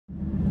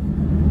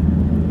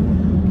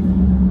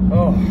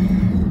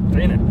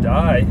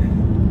day.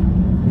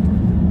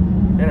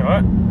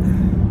 Anyway,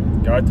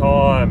 go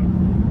time.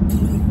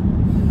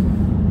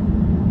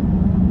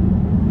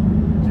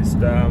 Just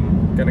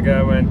gonna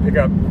go and pick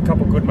up a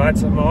couple of good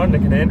mates of mine,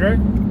 Nick and Andrew,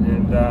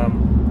 and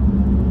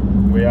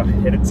we are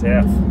headed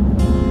south.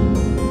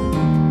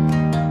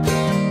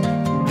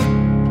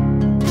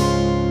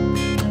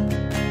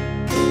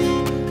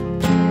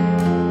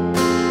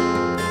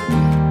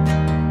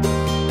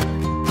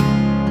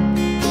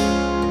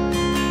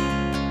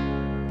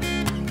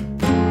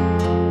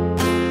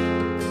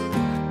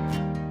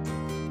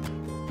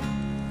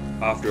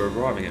 After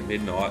arriving at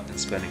midnight and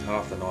spending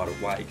half the night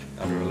awake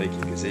under a leaky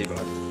gazebo,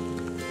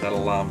 that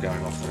alarm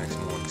going off the next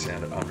morning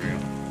sounded unreal.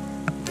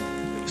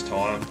 It was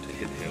time to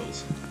hit the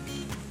hills.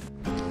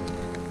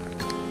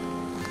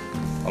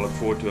 I look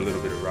forward to a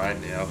little bit of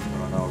rain now,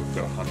 and I know we've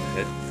got a hunt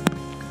ahead.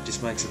 It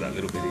just makes it that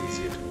little bit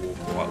easier to walk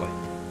quietly.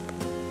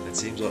 It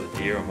seems like the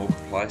deer are more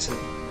complacent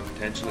and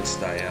potentially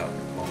stay out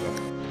longer.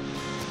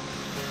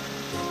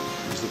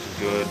 It was looking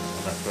good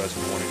on that first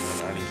morning,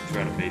 and only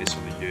 300 metres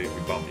from the ute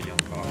we bumped a young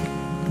buck.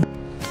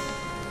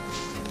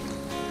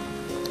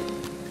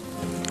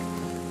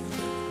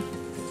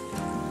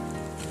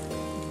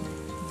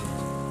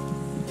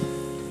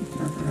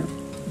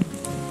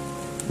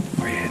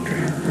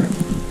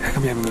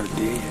 We haven't got a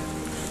deer yet.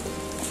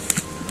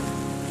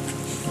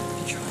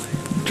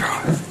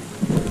 Try.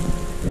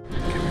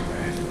 Give me a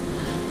move.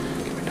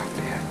 Give me a duck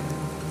deer.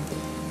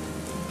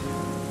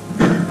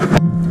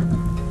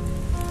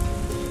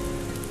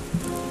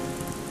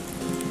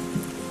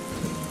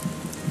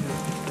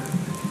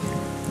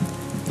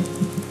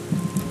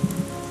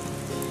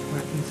 I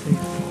can see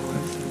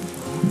flies so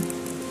far.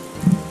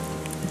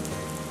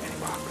 Any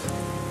bucks?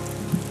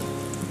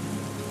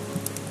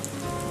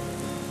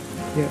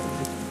 Yeah,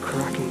 there's a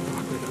cracking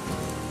buck with us.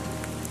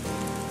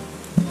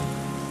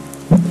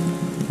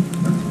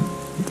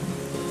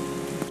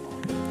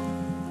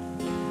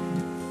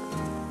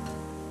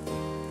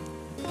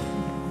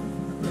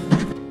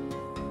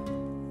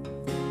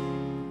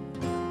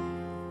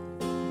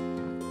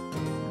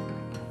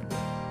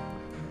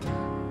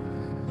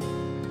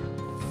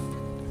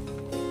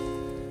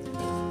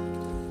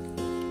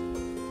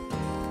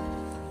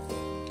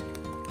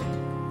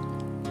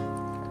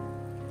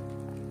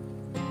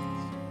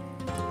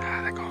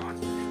 They're gone.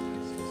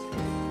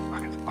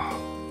 Oh,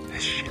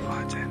 there's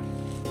shitloads in.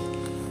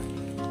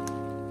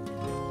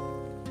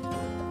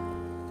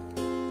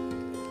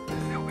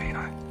 There's the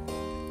albino.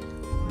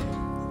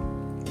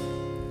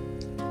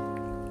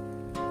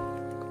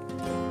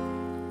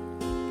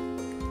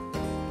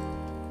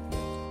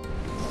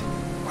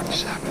 What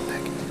just happened,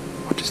 Nick?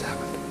 What just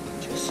happened?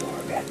 Just saw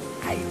about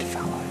 8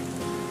 fallow.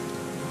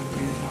 A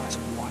really nice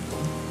white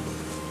one.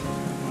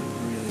 One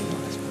really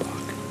nice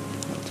buck.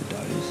 Not to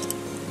doze.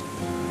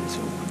 I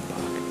saw one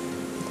buck.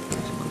 It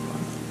was a good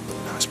one.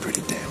 That was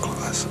pretty damn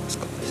close. It was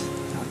close.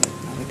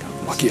 Another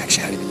couple. Like you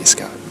actually had him in your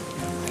scope.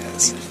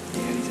 Yes. He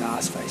had his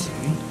ass facing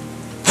me.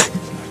 So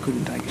I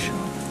couldn't take a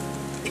shot.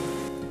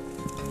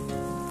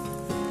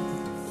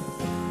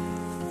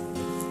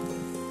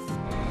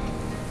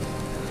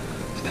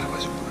 That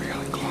was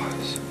really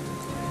close.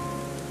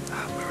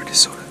 We were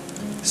just sort of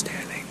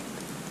standing.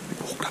 We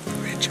walked up the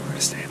ridge and we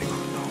were standing on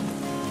the knob.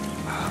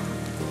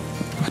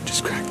 I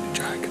just cracked the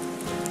joke.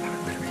 Having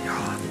a bit of a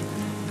yarn.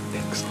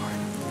 Nick's like,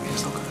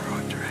 he's looking the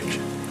right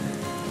direction.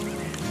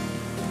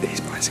 He's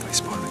basically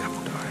spotted a couple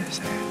of does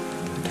and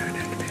it turned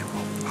out to be a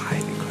real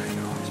baby green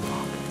eyes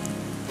buck.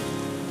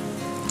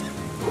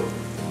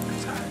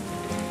 So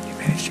he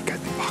managed to get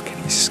the buck in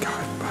his scope,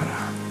 but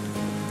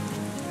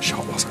the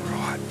shot wasn't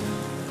right.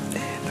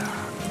 And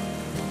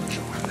I'm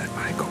sure whether that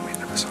mate got wind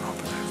of us or not,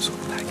 but they were sort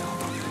of taking on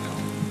off the hill.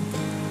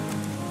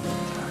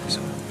 So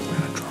we're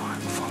going to try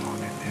and follow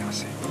him now,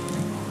 see what we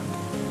can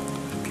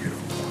find.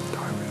 Beautiful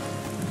doe with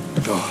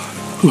him. Oh.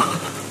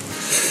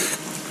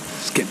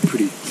 It's getting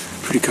pretty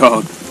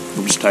cold.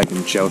 I'm just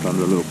taking shelter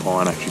under a little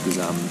pine actually because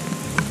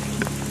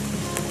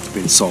it's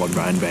been a solid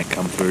rain bank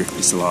come through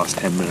just the last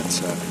 10 minutes,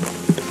 so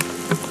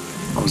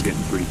I was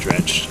getting pretty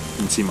drenched. You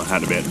can see my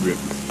hat about to rip.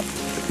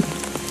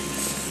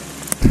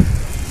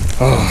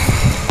 Oh,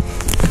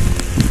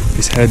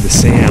 just heard the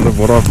sound of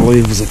what I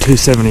believe was a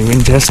 270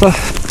 Winchester.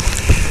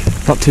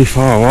 Not too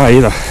far away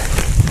either.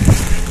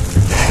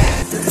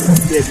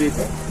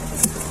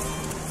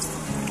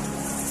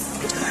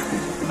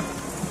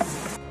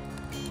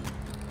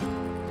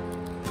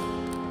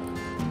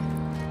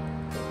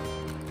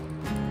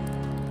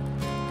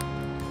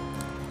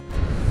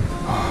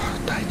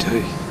 Day 2.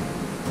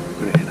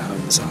 We're going to head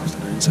home this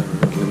afternoon, so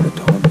we've got a little bit of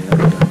time now.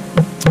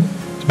 But,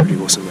 it's pretty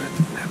awesome to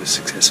have a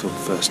successful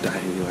first day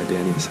anyway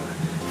down here. So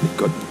they've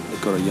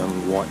got a young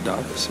white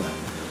doe, so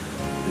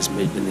there's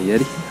meat in the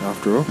Yeti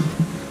after all.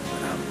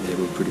 Yeah,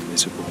 we're pretty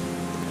miserable.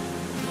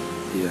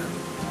 Yeah.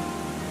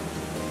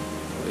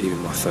 Even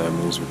my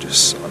thermals were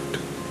just soaked.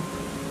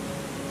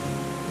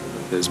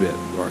 There's about,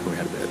 I reckon we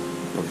had about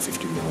probably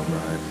 50 mil of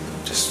rain.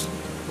 Just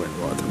went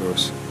right through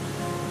us.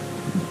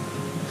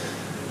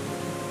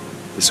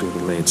 This sort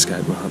of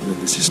landscape we're hunting,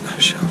 there's just no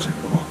shelter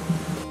at all.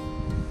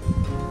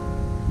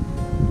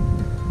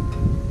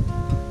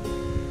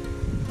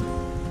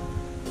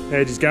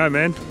 How'd you go,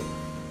 man?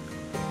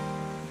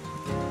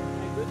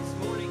 Good this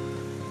morning.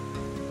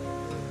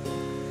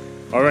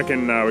 I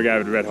reckon we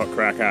gave it a red hot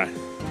crack, eh?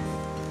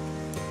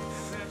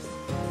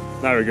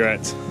 No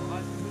regrets.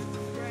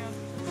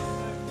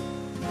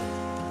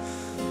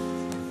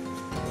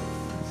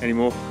 Any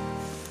more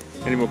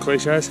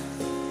cliches?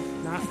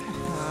 Nah.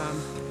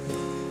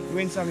 You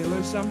win some, you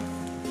lose some.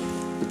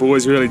 The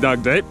boys really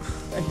dug deep.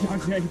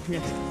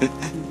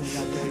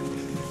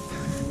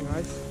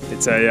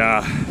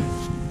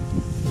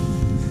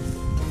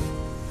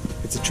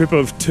 It's a trip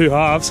of two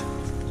halves. Two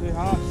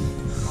halves.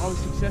 I was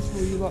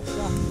successful, you lot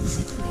sucked.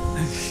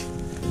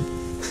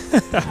 Hey,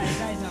 the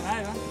day's not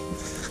over.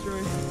 It's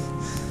true.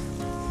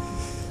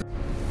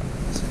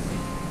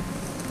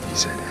 He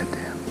said head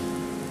down.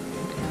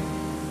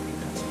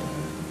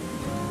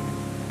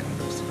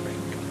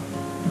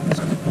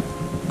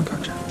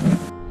 Gotcha.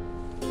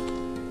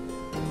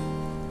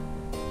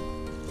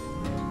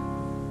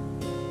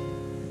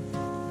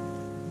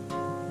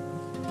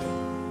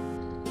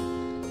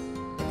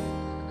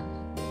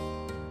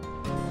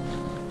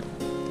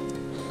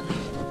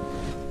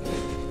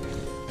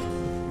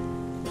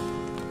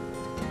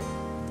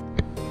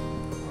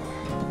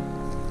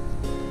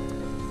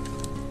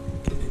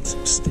 Getting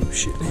some steep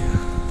shit now.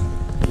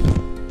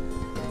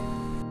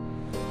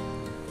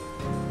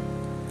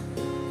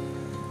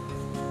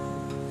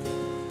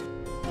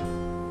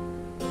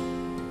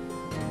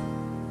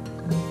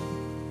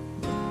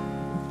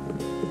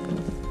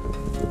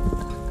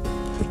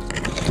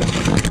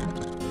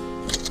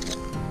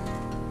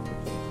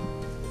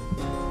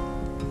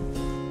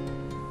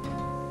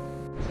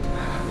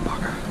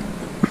 Bugger.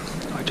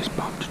 I just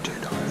bumped 2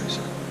 does.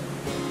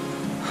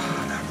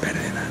 They're better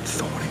than that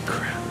thorny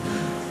crap.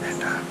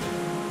 And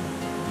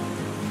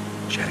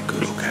she had a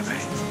good look at me.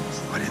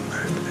 I didn't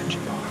move, but then she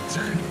barked,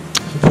 so.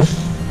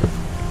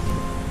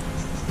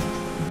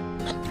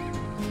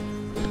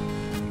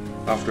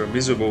 After a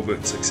miserable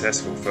but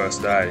successful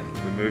first day,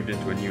 we moved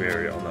into a new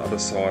area on the other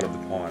side of the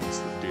pines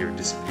that the deer had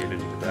disappeared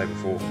into the day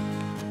before.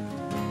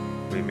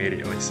 We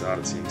immediately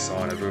started seeing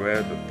sign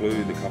everywhere, but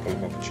blew the couple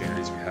of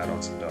opportunities we had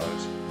on some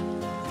does.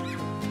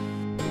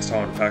 It was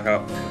time to pack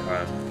up and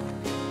head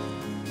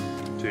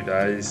home. 2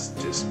 days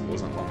just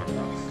wasn't long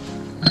enough.